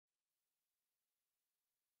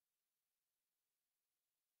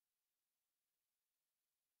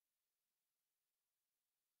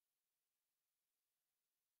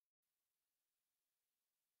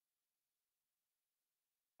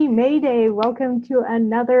May Day. Welcome to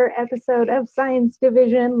another episode of Science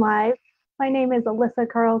Division Live. My name is Alyssa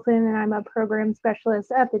Carlson, and I'm a program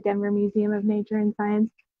specialist at the Denver Museum of Nature and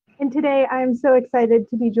Science. And today I'm so excited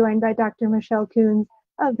to be joined by Dr. Michelle Coons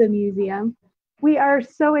of the museum. We are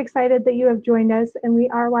so excited that you have joined us, and we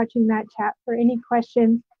are watching that chat for any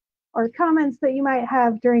questions or comments that you might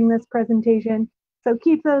have during this presentation. So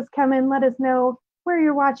keep those coming. Let us know where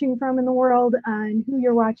you're watching from in the world and who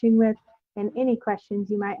you're watching with, and any questions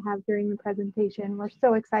you might have during the presentation. We're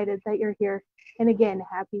so excited that you're here. And again,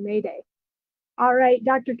 happy May Day. All right,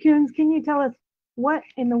 Dr. Coons, can you tell us what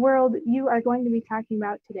in the world you are going to be talking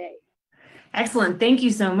about today? Excellent. Thank you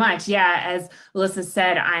so much. Yeah, as Alyssa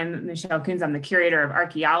said, I'm Michelle Coons. I'm the curator of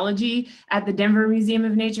archaeology at the Denver Museum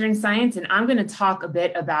of Nature and Science, and I'm going to talk a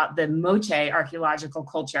bit about the Moche archaeological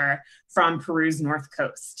culture from Peru's North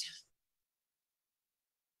Coast.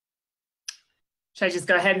 Should I just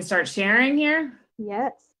go ahead and start sharing here?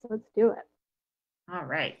 Yes, let's do it. All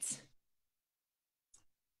right.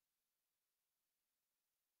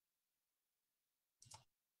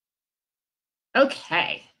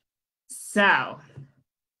 Okay, so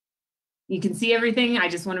you can see everything. I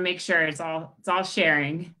just want to make sure it's all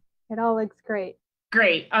sharing. It all looks great.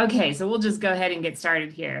 Great. Okay, so we'll just go ahead and get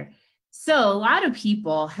started here. So a lot of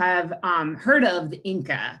people have heard of the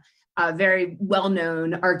Inca, a very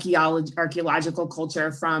well-known archaeological culture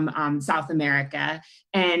from South America,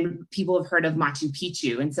 and people have heard of Machu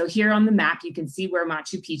Picchu. And so here on the map, you can see where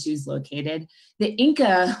Machu Picchu is located. The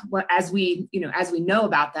Inca, as we know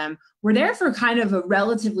about them, were there for kind of a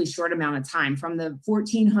relatively short amount of time, from the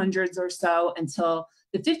 1400s or so until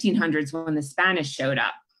the 1500s when the Spanish showed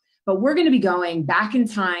up. But we're going to be going back in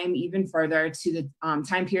time even further to the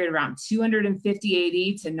time period around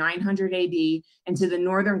 250 AD to 900 AD and to the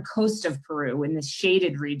northern coast of Peru in the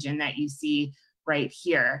shaded region that you see right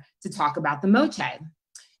here to talk about the Moche.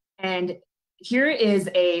 And here is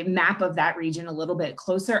a map of that region a little bit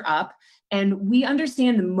closer up. And we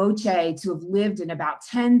understand the Moche to have lived in about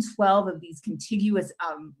 10, 12 of these contiguous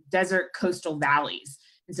desert coastal valleys.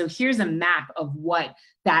 And so here's a map of what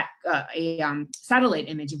that, satellite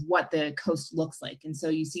image of what the coast looks like. And so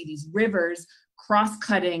you see these rivers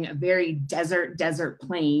cross-cutting a very desert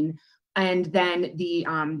plain. And then the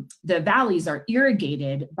valleys are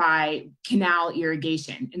irrigated by canal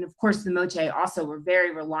irrigation. And of course, the Moche also were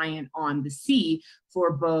very reliant on the sea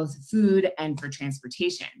for both food and for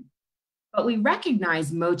transportation. But we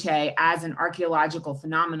recognize Moche as an archaeological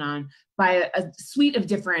phenomenon by a suite of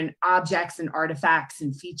different objects and artifacts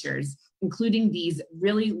and features, including these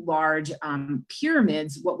really large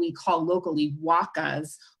pyramids, what we call locally waka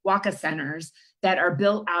centers, that are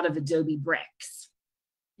built out of adobe bricks.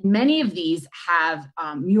 Many of these have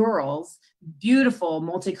murals, beautiful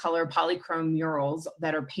multicolored polychrome murals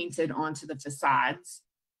that are painted onto the facades.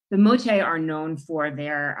 The Moche are known for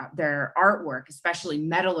their artwork, especially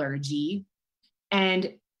metallurgy,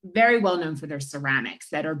 and very well known for their ceramics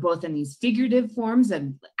that are both in these figurative forms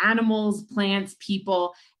of animals, plants,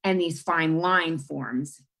 people, and these fine line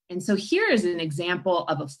forms. And so here is an example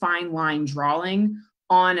of a fine line drawing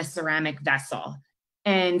on a ceramic vessel.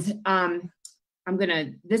 And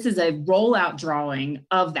this is a rollout drawing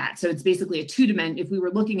of that. So it's basically a two-dimension, if we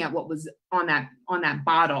were looking at what was on that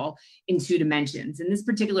bottle in 2 dimensions. And this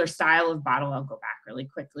particular style of bottle, I'll go back really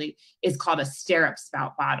quickly, is called a stirrup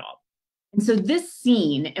spout bottle. And so this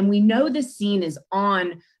scene, and we know this scene is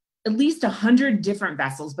on at least 100 different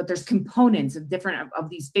vessels, but there's components of different of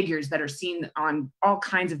these figures that are seen on all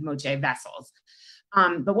kinds of Moche vessels.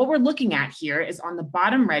 But what we're looking at here is on the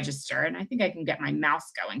bottom register, and I think I can get my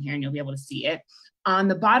mouse going here and you'll be able to see it. On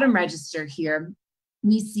the bottom register here,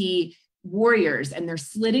 we see warriors, and they're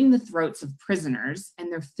slitting the throats of prisoners, and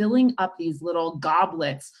they're filling up these little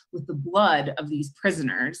goblets with the blood of these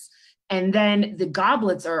prisoners. And then the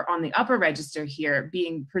goblets are on the upper register here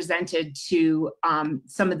being presented to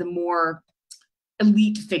some of the more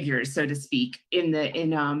elite figures, so to speak, in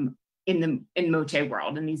Moche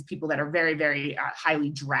world, and these people that are very, very highly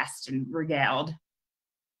dressed and regaled.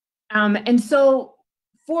 And so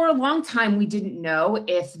for a long time, we didn't know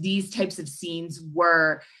if these types of scenes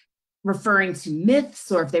were referring to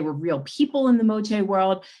myths or if they were real people in the Moche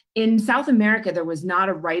world. In South America, there was not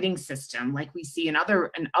a writing system like we see in other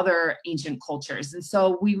ancient cultures. And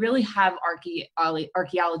so we really have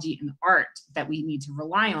archaeology and art that we need to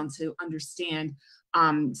rely on to understand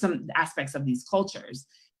some aspects of these cultures.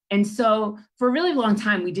 And so for a really long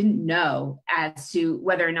time, we didn't know as to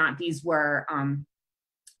whether or not these were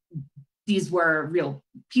real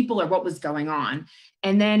people or what was going on.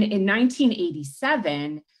 And then in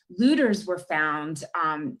 1987, looters were found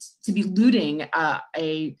to be looting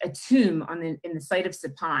a tomb in the site of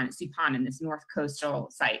Sipan in this north coastal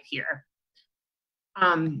site here.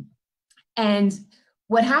 And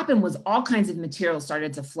what happened was all kinds of materials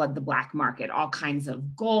started to flood the black market, all kinds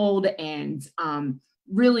of gold and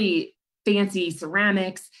really fancy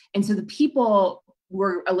ceramics. And so the people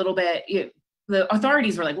were a little bit, the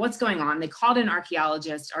authorities were like, what's going on? They called an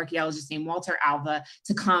archaeologist named Walter Alva,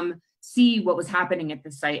 to come see what was happening at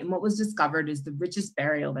the site. And what was discovered is the richest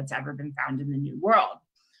burial that's ever been found in the New World.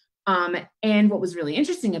 And what was really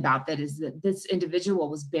interesting about that is that this individual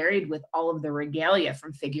was buried with all of the regalia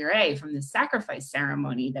from Figure A, from the sacrifice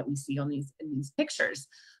ceremony that we see in these pictures.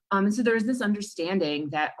 And so there was this understanding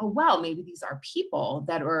that, oh, well, maybe these are people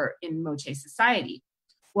that are in Moche society.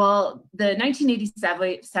 Well, the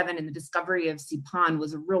 1987 and the discovery of Sipan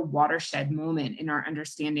was a real watershed moment in our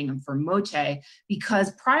understanding of for Moche,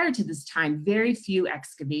 because prior to this time, very few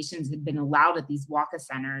excavations had been allowed at these Waka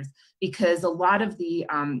centers, because a lot of the,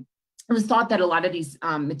 it was thought that a lot of these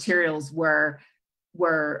materials were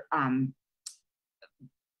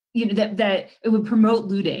that it would promote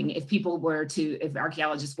looting if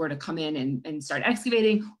archaeologists were to come in and start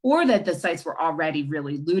excavating, or that the sites were already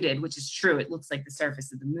really looted, which is true. It looks like the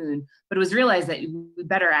surface of the moon, but it was realized that we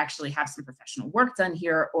better actually have some professional work done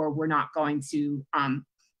here, or we're not going to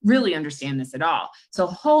really understand this at all. So a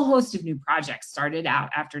whole host of new projects started out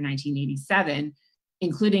after 1987,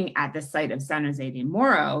 including at the site of San Jose de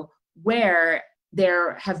Moro, where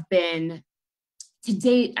there have been, to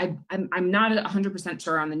date, I'm not 100%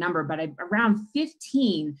 sure on the number, but around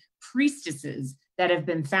 15 priestesses that have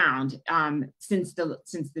been found since the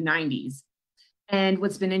 90s. And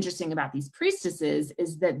what's been interesting about these priestesses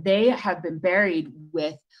is that they have been buried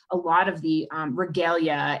with a lot of the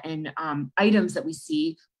regalia and items that we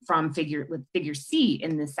see from figure C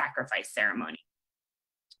in the sacrifice ceremony.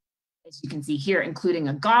 As you can see here, including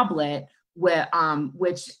a goblet,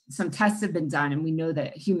 which some tests have been done, and we know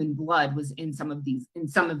that human blood was in some of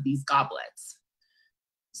these goblets.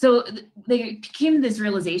 So they came to this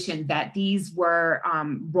realization that these were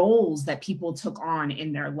roles that people took on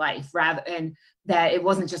in their life, and that it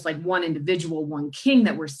wasn't just like one individual, one king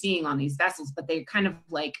that we're seeing on these vessels, but they kind of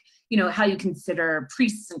like, how you consider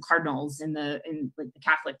priests and cardinals in like the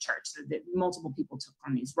Catholic Church, so that multiple people took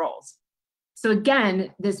on these roles. So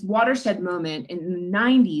again, this watershed moment in the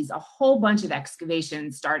 90s, a whole bunch of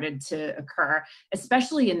excavations started to occur,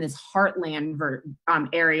 especially in this heartland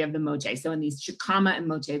area of the Moche. So in these Chicama and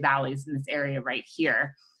Moche valleys in this area right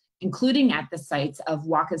here, including at the sites of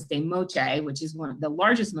Huacas de Moche, which is one of the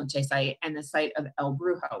largest Moche site, and the site of El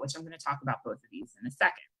Brujo, which I'm going to talk about both of these in a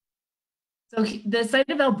second. So the site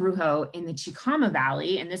of El Brujo in the Chicama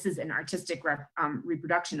Valley, and this is an artistic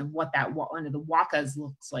reproduction of what that one of the Huacas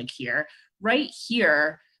looks like here. Right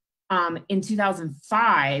here, in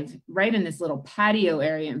 2005, right in this little patio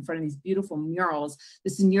area in front of these beautiful murals, the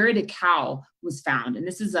Senora de Cao was found. And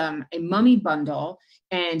this is a mummy bundle,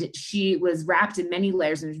 and she was wrapped in many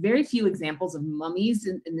layers. And there's very few examples of mummies,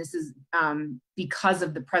 and this is because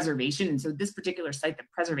of the preservation. And so this particular site, the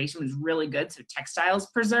preservation was really good, so textiles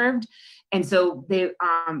preserved. And so they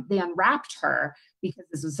unwrapped her because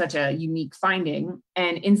this was such a unique finding.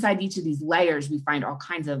 And inside each of these layers, we find all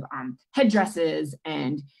kinds of headdresses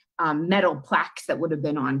and metal plaques that would have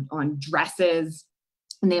been on dresses.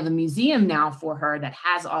 And they have a museum now for her that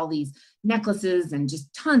has all these necklaces and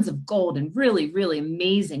just tons of gold and really, really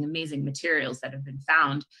amazing, amazing materials that have been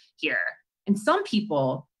found here. And some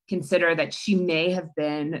people consider that she may have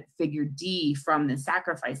been figure D from the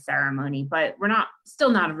sacrifice ceremony, but we're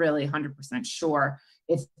still not really 100% sure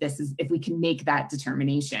if we can make that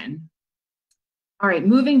determination. All right,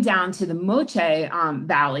 moving down to the Moche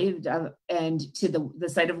Valley and to the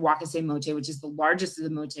site of Huacas de Moche, which is the largest of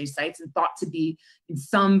the Moche sites and thought to be, in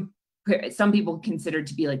some people considered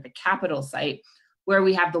to be like the capital site, where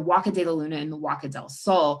we have the Huaca de la Luna and the Huaca del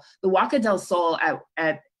Sol. The Huaca del Sol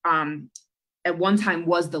at one time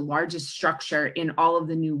was the largest structure in all of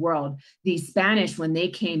the New World. The Spanish, when they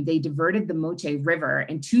came, they diverted the Moche River,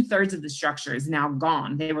 and 2/3 of the structure is now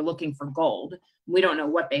gone. They were looking for gold. We don't know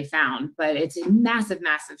what they found, but it's a massive,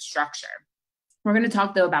 massive structure. We're going to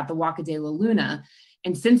talk though about the Huaca de la Luna.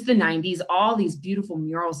 And since the 90s, all these beautiful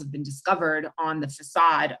murals have been discovered on the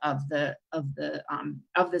facade of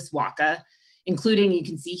this Huaca, including, you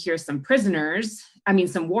can see here some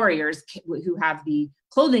warriors who have the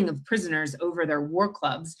clothing of prisoners over their war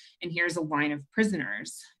clubs. And here's a line of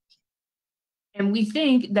prisoners. And we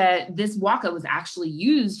think that this Huaca was actually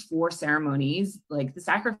used for ceremonies like the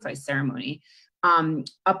sacrifice ceremony.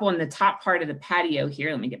 Up on the top part of the patio here,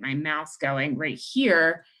 let me get my mouse going right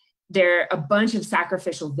here, a bunch of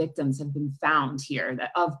sacrificial victims have been found here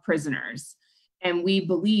of prisoners. And we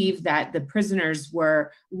believe that the prisoners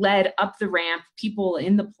were led up the ramp, people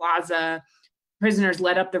in the plaza, prisoners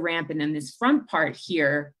led up the ramp. And in this front part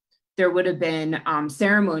here, there would have been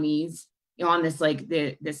ceremonies on this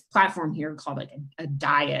this platform here called like a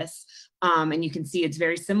dais. And you can see it's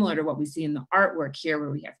very similar to what we see in the artwork here, where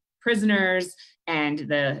we have prisoners and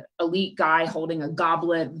the elite guy holding a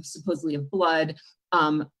goblet, supposedly of blood,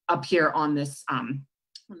 up here on this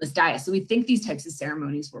dais. So we think these types of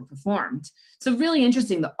ceremonies were performed. So really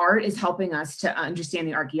interesting, the art is helping us to understand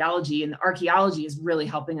the archaeology, and the archaeology is really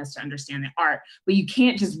helping us to understand the art. But you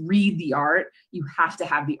can't just read the art, you have to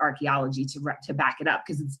have the archaeology to back it up,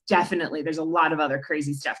 because it's definitely, there's a lot of other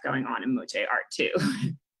crazy stuff going on in Moche art too.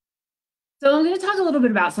 So I'm going to talk a little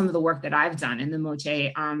bit about some of the work that I've done in the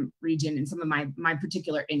Moche region and some of my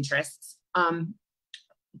particular interests.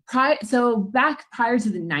 So back prior to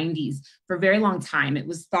the 90s, for a very long time, it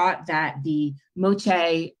was thought that the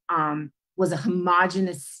Moche was a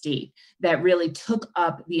homogeneous state that really took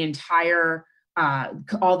up the entire,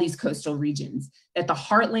 all these coastal regions. That the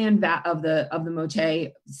heartland of the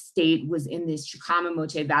Moche state was in this Chicama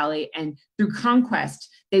Moche Valley, and through conquest,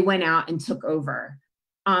 they went out and took over.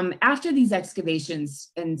 After these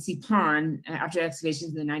excavations in Sipan, after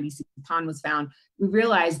excavations in the 90s, Sipan was found, we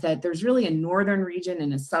realized that there's really a northern region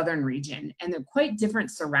and a southern region, and they're quite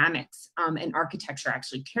different ceramics and architecture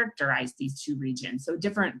actually characterize these two regions. So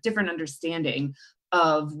different understanding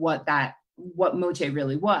of what Moche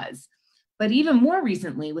really was. But even more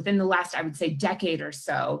recently, within the last, I would say, decade or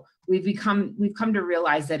so, we've come to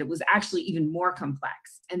realize that it was actually even more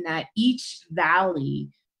complex, and that each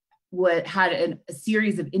valley had a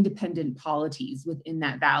series of independent polities within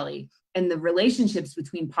that valley, and the relationships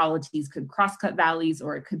between polities could cross-cut valleys,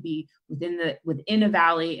 or it could be within a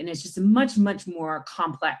valley, and it's just a much more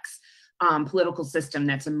complex political system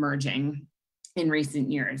that's emerging in recent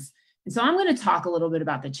years. And so I'm going to talk a little bit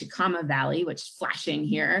about the Chicama Valley, which is flashing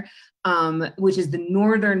here, which is the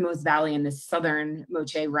northernmost valley in the southern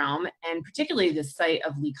Moche realm, and particularly the site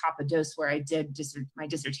of Licapa Dos, where I did my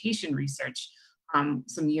dissertation research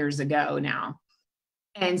some years ago now.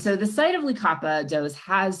 And so the site of Licapa Dos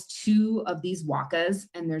has two of these wakas,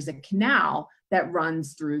 and there's a canal that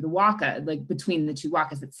runs through the waka, like between the two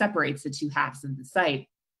wakas, that separates the two halves of the site.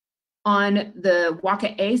 On the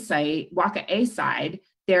Waka A side,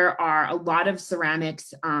 there are a lot of ceramics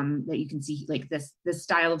that you can see, like this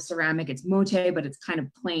style of ceramic. It's Moche, but it's kind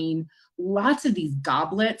of plain. Lots of these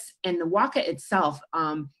goblets, and the waka itself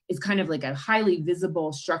is kind of like a highly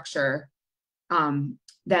visible structure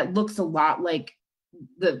that looks a lot like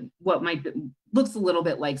looks a little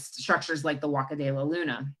bit like structures like the Waka de la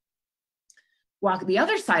Luna. The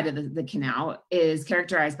other side of the canal is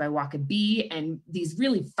characterized by Waka B and these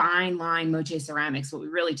really fine line Moche ceramics, what we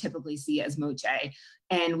really typically see as Moche.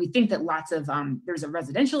 And we think that lots of, there's a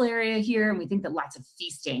residential area here, and we think that lots of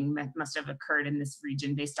feasting must have occurred in this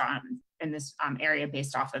region in this area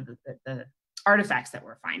based off of the artifacts that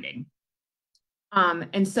we're finding.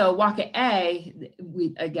 And so Waka A,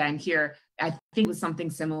 again here, I think was something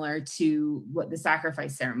similar to what the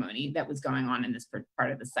sacrifice ceremony that was going on in this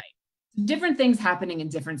part of the site. Different things happening in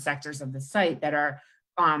different sectors of the site that are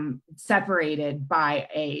separated by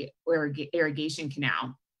a irrigation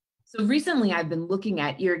canal. So recently I've been looking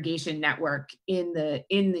at irrigation network in the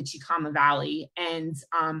Chicama Valley, and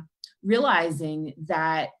realizing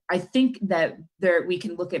that I think that we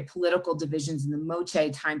can look at political divisions in the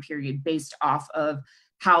Moche time period based off of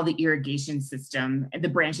how the irrigation system and the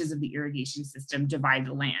branches of the irrigation system divide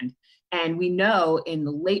the land. And we know in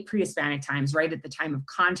the late pre-Hispanic times, right at the time of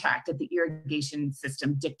contact, that the irrigation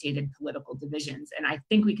system dictated political divisions. And I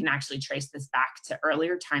think we can actually trace this back to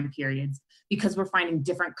earlier time periods, because we're finding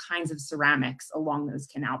different kinds of ceramics along those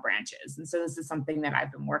canal branches. And so this is something that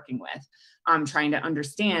I've been working with, trying to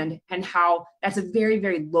understand, and how that's a very,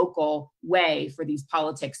 very local way for these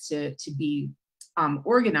politics to be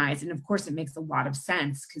organized. And of course, it makes a lot of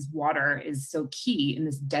sense because water is so key in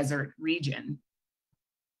this desert region.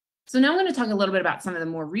 So now I'm going to talk a little bit about some of the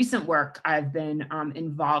more recent work I've been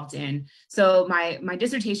involved in. So my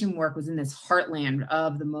dissertation work was in this heartland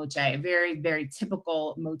of the Moche, very, very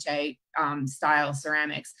typical Moche style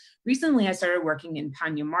ceramics. Recently, I started working in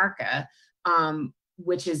Panamarca,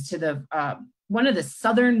 which is to the one of the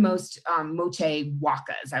southernmost Moche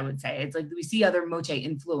wakas, I would say. It's like we see other Moche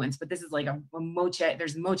influence, but this is like a Moche,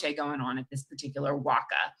 there's Moche going on at this particular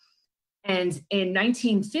waka. And in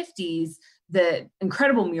 1950s, the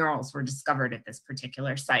incredible murals were discovered at this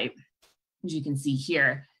particular site, as you can see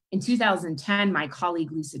here. in 2010, my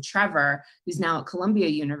colleague Lisa Trevor, who's now at Columbia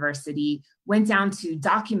University, went down to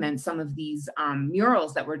document some of these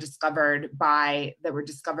murals that were discovered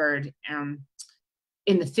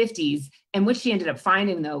in the 50s. And what she ended up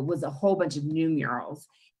finding, though, was a whole bunch of new murals.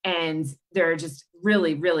 And they're just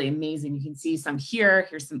really, really amazing. You can see some here.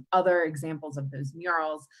 Here's some other examples of those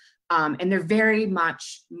murals. And they're very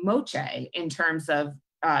much Moche in terms of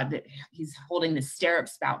he's holding the stirrup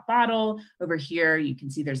spout bottle. Over here, you can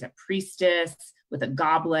see there's a priestess with a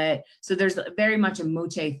goblet. So there's very much a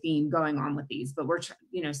Moche theme going on with these, but we're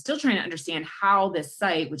still trying to understand how this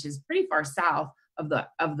site, which is pretty far south of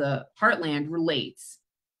the heartland, relates.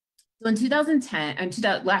 So in 2010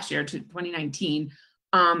 and last year, 2019,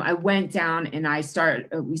 I went down and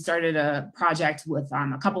we started a project with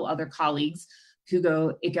a couple other colleagues,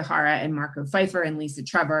 Hugo Ikehara and Marco Pfeiffer and Lisa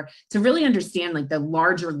Trevor, to really understand like the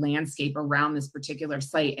larger landscape around this particular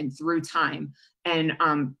site and through time. And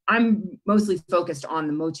I'm mostly focused on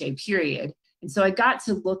the Moche period. And so I got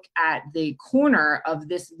to look at the corner of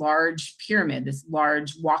this large pyramid, this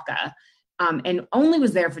large waka, and only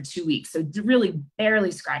was there for 2 weeks. So really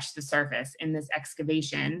barely scratched the surface in this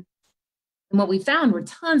excavation. And what we found were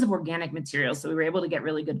tons of organic materials. So we were able to get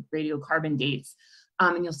really good radiocarbon dates.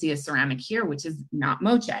 And you'll see a ceramic here, which is not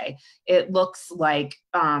Moche. It looks like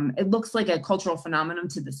a cultural phenomenon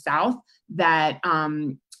to the south that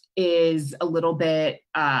is a little bit,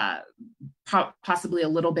 possibly a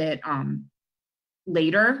little bit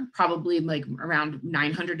later, probably like around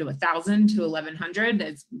 900 to 1000 to 1100.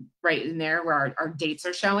 It's right in there where our dates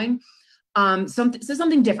are showing. So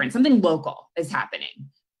something different, something local is happening.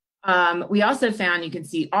 We also found, you can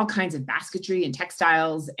see all kinds of basketry and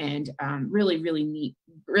textiles and really, really neat,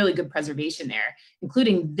 really good preservation there,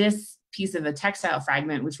 including this piece of a textile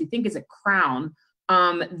fragment, which we think is a crown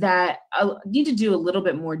that I need to do a little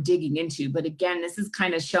bit more digging into. But again, this is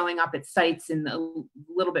kind of showing up at sites in a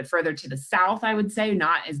little bit further to the south, I would say,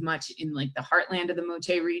 not as much in like the heartland of the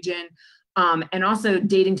Moche region. And also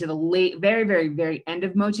dating to the very, very, very end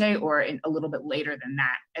of Moche, or a little bit later than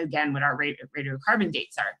that, again, what our radiocarbon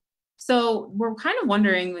dates are. So we're kind of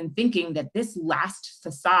wondering and thinking that this last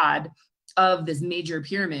facade of this major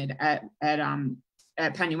pyramid at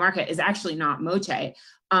Panyumarca is actually not Moche.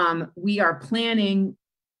 We are planning,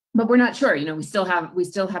 but we're not sure. We still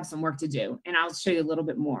have some work to do, and I'll show you a little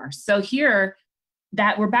bit more. So here,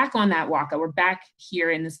 that we're back on that waka. We're back here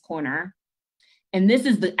in this corner, and this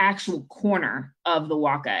is the actual corner of the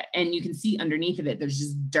waka, and you can see underneath of it, there's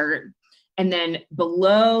just dirt. And then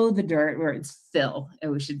below the dirt, where it's fill,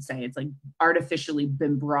 we should say, it's like artificially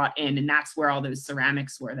been brought in. And that's where all those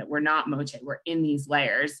ceramics were that were not Moche, were in these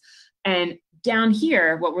layers. And down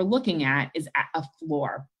here, what we're looking at is a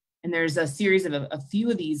floor. And there's a series of a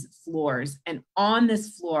few of these floors. And on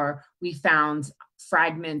this floor, we found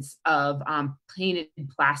fragments of painted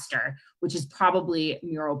plaster, which is probably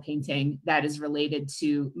mural painting that is related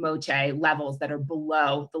to Moche levels that are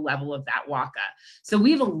below the level of that waka. So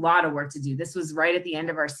we have a lot of work to do. This was right at the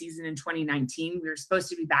end of our season in 2019. We were supposed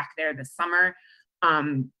to be back there this summer.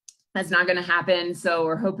 That's not going to happen. So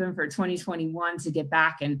we're hoping for 2021 to get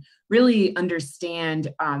back and really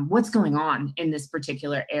understand what's going on in this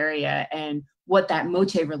particular area and what that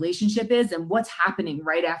Moche relationship is and what's happening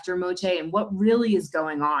right after Moche and what really is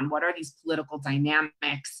going on. What are these political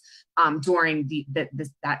dynamics during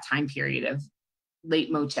that time period of late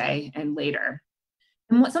Moche and later.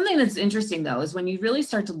 And something that's interesting, though, is when you really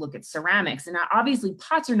start to look at ceramics, and obviously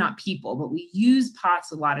pots are not people, but we use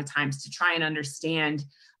pots a lot of times to try and understand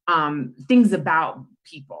things about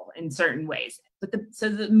people in certain ways. But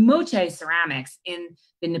the Moche ceramics in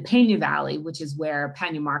the Nipeña Valley, which is where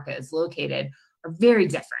Panyumarca is located, are very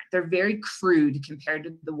different. They're very crude compared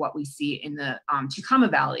to what we see in the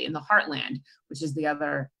Chicama Valley in the heartland, which is the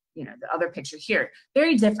other picture here.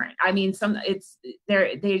 Very different. I mean,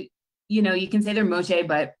 you can say they're Moche,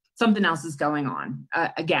 but something else is going on.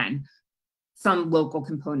 Again, some local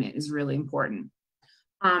component is really important.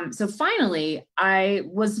 So finally, I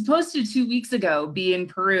was supposed to 2 weeks ago be in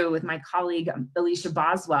Peru with my colleague Alicia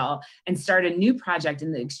Boswell and start a new project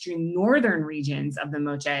in the extreme northern regions of the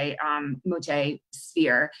Moche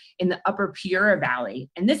sphere in the Upper Piura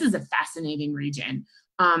Valley. And this is a fascinating region.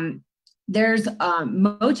 There's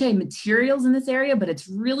Moche materials in this area, but it's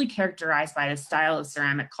really characterized by a style of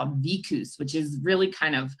ceramic called vicus, which is really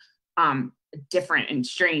kind of different and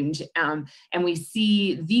strange. And we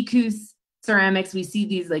see vicus ceramics, we see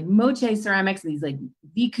these like Moche ceramics, these like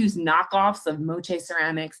vicus knockoffs of Moche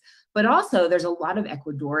ceramics, but also there's a lot of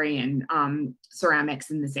Ecuadorian ceramics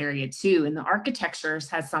in this area too. And the architecture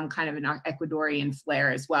has some kind of an Ecuadorian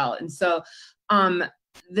flair as well. And so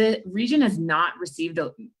the region has not received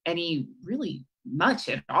any really much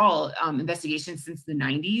at all investigation since the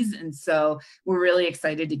 90s. And so we're really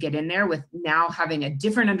excited to get in there with now having a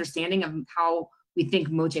different understanding of how we think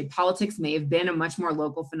Moche politics may have been a much more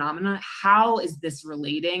local phenomenon. How is this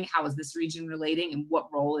relating? How is this region relating? And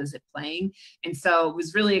what role is it playing? And so I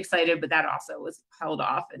was really excited, but that also was held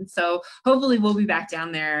off. And so hopefully we'll be back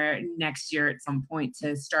down there next year at some point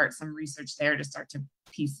to start some research there to start to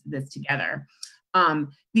piece this together.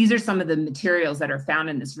 These are some of the materials that are found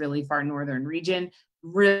in this really far northern region.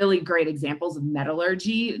 Really great examples of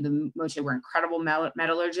metallurgy. The Moche were incredible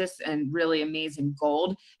metallurgists and really amazing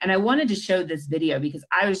gold. And I wanted to show this video because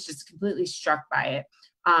I was just completely struck by it.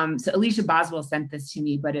 So Alicia Boswell sent this to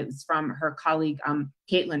me, but it was from her colleague,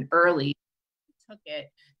 Caitlin Early. Took it.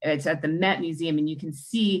 It's at the Met Museum, and you can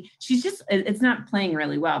see she's just, it's not playing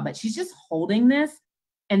really well, but she's just holding this,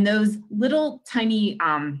 and those little tiny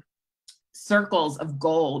circles of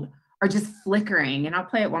gold are just flickering. And I'll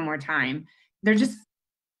play it one more time. They're just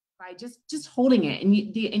by just holding it, and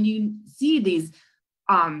you see these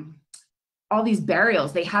all these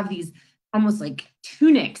burials. They have these almost like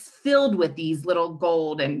tunics filled with these little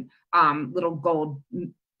gold and little gold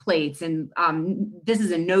plates, and this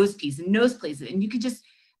is a nose piece and nose places, and you could just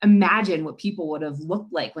imagine what people would have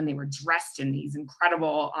looked like when they were dressed in these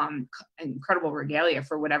incredible regalia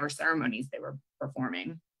for whatever ceremonies they were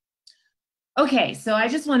performing. Okay, so I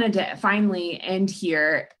just wanted to finally end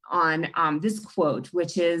here on this quote,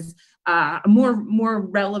 which is more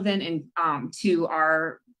relevant and to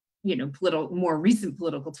our more recent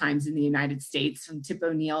political times in the United States, from Tip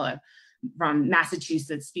O'Neill from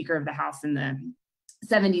Massachusetts, Speaker of the House in the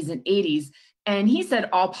 70s and 80s. And he said,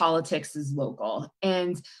 all politics is local.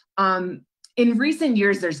 And in recent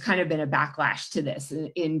years, there's kind of been a backlash to this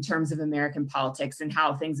in terms of American politics and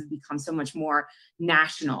how things have become so much more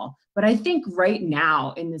national. But I think right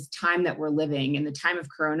now, in this time that we're living, in the time of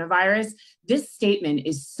coronavirus, this statement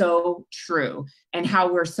is so true, and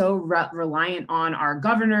how we're so reliant on our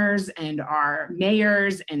governors and our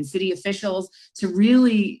mayors and city officials to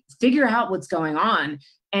really figure out what's going on.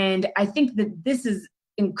 And I think that this is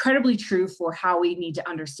incredibly true for how we need to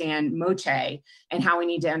understand Moche and how we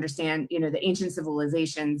need to understand, the ancient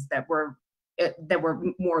civilizations that were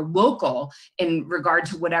more local in regard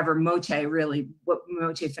to what Moche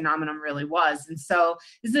phenomenon really was. And so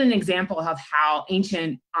this is an example of how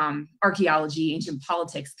ancient archaeology, ancient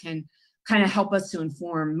politics can kind of help us to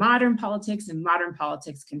inform modern politics, and modern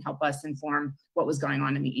politics can help us inform what was going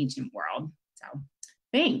on in the ancient world. So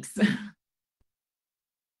thanks.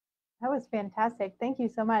 That was fantastic. Thank you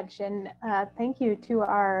so much. And thank you to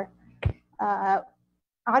our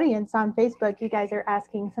audience on Facebook. You guys are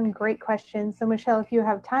asking some great questions. So Michelle, if you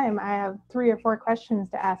have time, I have 3 or 4 questions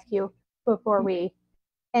to ask you before we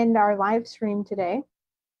end our live stream today.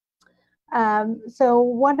 So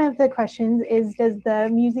one of the questions is, does the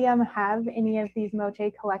museum have any of these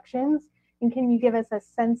Moche collections? And can you give us a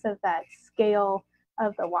sense of that scale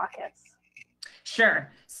of the wockets? Sure.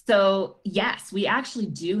 So yes, we actually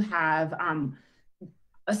do have.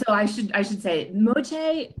 So I should say,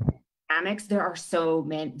 Moche ceramics. There are so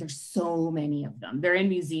many. There's so many of them. They're in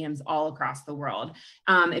museums all across the world.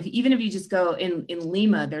 Even if you just go in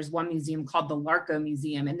Lima, there's one museum called the Larco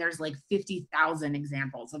Museum, and there's like 50,000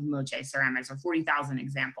 examples of Moche ceramics, or 40,000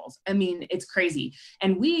 examples. I mean, it's crazy.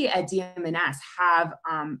 And we at DMNS have,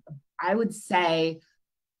 I would say,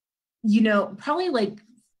 probably like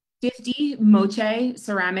 50 Moche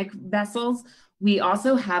ceramic vessels. We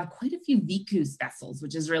also have quite a few Vicus vessels,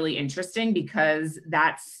 which is really interesting because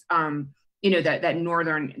that's that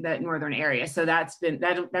northern area. So that's going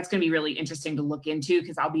to be really interesting to look into,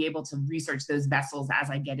 because I'll be able to research those vessels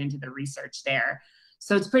as I get into the research there.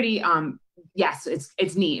 So it's pretty yes,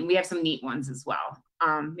 it's neat, and we have some neat ones as well.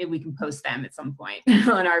 Maybe we can post them at some point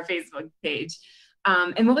on our Facebook page.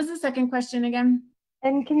 And what was the second question again?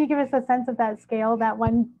 And can you give us a sense of that scale? That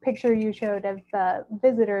one picture you showed of the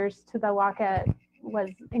visitors to the Waka was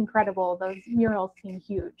incredible. Those murals seem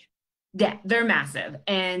huge. Yeah, they're massive,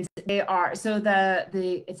 and they are. So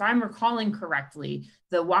the if I'm recalling correctly,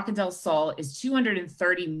 the Waka del Sol is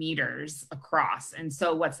 230 meters across, and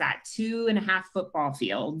so what's that? 2.5 football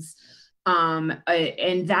fields.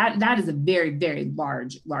 And that is a very, very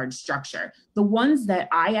large structure. The ones that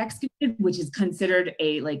I excavated, which is considered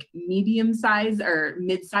a like medium size or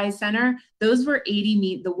mid-size center, those were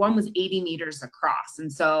 80 the one was 80 meters across,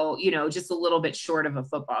 and so just a little bit short of a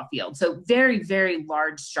football field. So very, very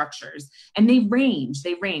large structures, and they range.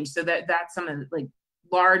 So that's some of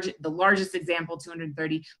the largest example,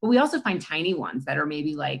 230, but we also find tiny ones that are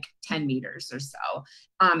maybe like 10 meters or so.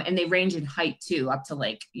 And they range in height too, up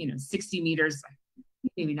to 60 meters,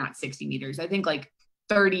 maybe not 60 meters. I think like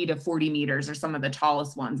 30 to 40 meters are some of the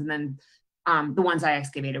tallest ones. And then the ones I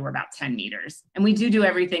excavated were about 10 meters. And we do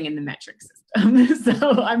everything in the metric system.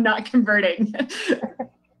 So I'm not converting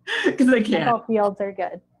because I can't. All fields are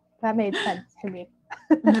good. That made sense to me.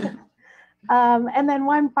 And then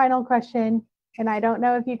one final question, and I don't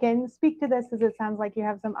know if you can speak to this as it sounds like you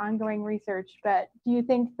have some ongoing research, but do you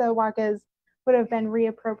think the wakas would have been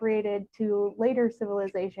reappropriated to later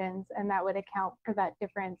civilizations, and that would account for that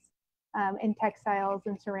difference in textiles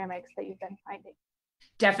and ceramics that you've been finding?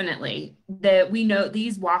 Definitely. We know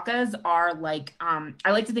these wakas are like,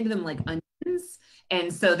 I like to think of them like onions.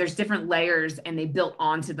 And so there's different layers and they built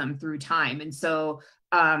onto them through time. And so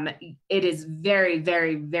it is very,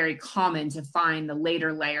 very, very common to find the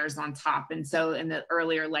later layers on top. And so in the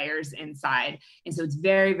earlier layers inside. And so it's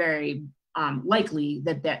very, very likely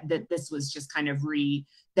that this was just kind of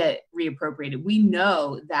reappropriated. We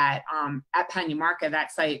know that at Panamarca,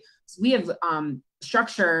 that site, so we have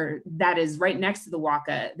structure that is right next to the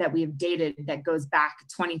waka that we have dated that goes back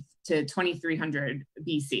 20 to 2300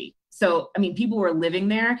 BC. So, I mean, people were living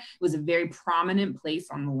there. It was a very prominent place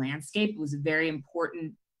on the landscape. It was a very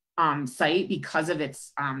important site because of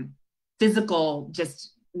its physical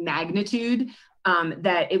just magnitude,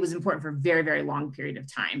 that it was important for a very, very long period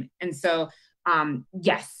of time. And so,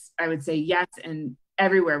 yes, I would say yes. And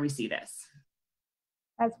everywhere we see this.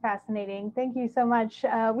 That's fascinating. Thank you so much.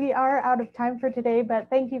 We are out of time for today, but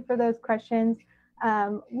thank you for those questions.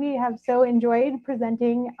 We have so enjoyed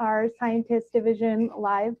presenting our scientist division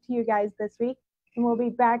live to you guys this week, and we'll be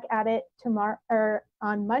back at it tomorrow or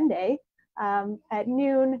on Monday at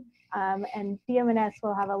noon. And DMNS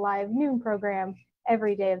will have a live noon program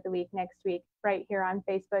every day of the week next week, right here on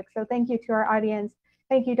Facebook. So thank you to our audience.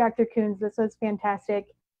 Thank you, Dr. Coons. This was fantastic.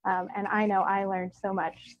 And I know I learned so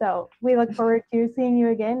much. So we look forward to seeing you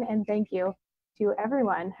again. And thank you to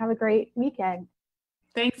everyone. Have a great weekend.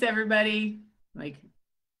 Thanks, everybody.